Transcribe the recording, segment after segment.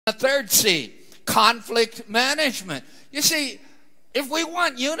The third C, conflict management. You see, if we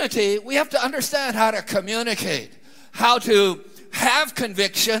want unity, we have to understand how to communicate, how to have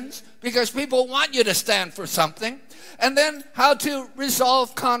convictions, because people want you to stand for something, and then how to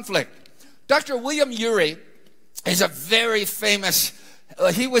resolve conflict. Dr. William Ury is a very famous,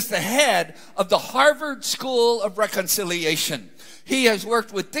 he was the head of the Harvard School of Reconciliation. He has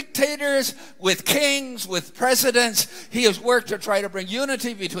worked with dictators, with kings, with presidents. He has worked to try to bring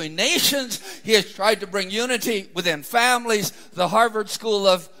unity between nations. He has tried to bring unity within families, the Harvard School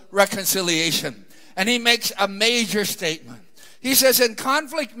of Reconciliation. And he makes a major statement. He says, in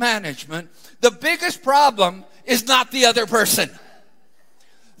conflict management, the biggest problem is not the other person.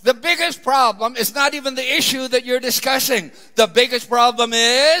 The biggest problem is not even the issue that you're discussing. The biggest problem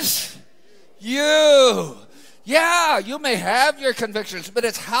is you. Yeah, you may have your convictions, but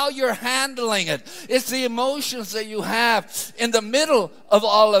it's how you're handling it. It's the emotions that you have in the middle of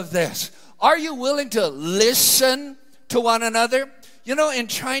all of this. Are you willing to listen to one another? You know, in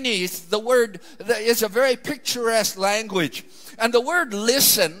Chinese, the word is a very picturesque language. And the word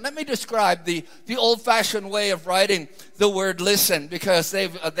listen, let me describe the old-fashioned way of writing the word listen, because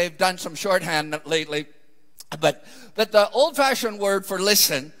they've done some shorthand lately. But the old-fashioned word for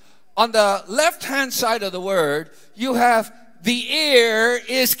listen, on the left-hand side of the word, you have the ear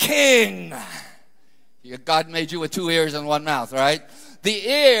is king. God made you with two ears and one mouth, right? The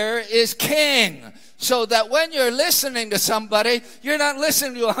ear is king. So that when you're listening to somebody, you're not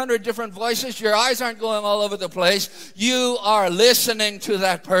listening to 100 different voices. Your eyes aren't going all over the place. You are listening to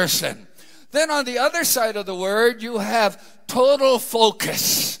that person. Then on the other side of the word, you have total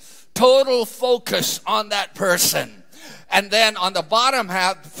focus. Total focus on that person. And then on the bottom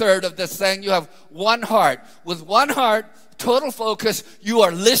third of this thing, you have one heart. With one heart, total focus, you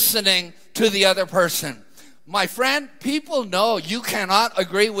are listening to the other person. My friend, people know you cannot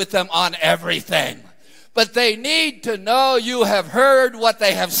agree with them on everything. But they need to know you have heard what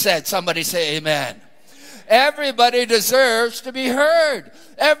they have said. Somebody say amen. Everybody deserves to be heard.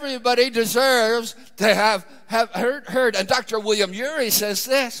 Everybody deserves to have heard. And Dr. William Ury says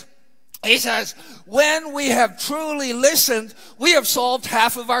this. He says, when we have truly listened, we have solved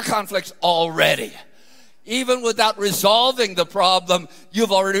half of our conflicts already. Even without resolving the problem,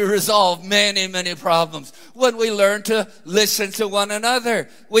 you've already resolved many, many problems. When we learn to listen to one another,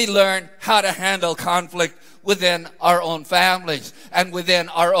 we learn how to handle conflict within our own families and within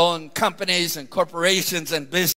our own companies and corporations and businesses.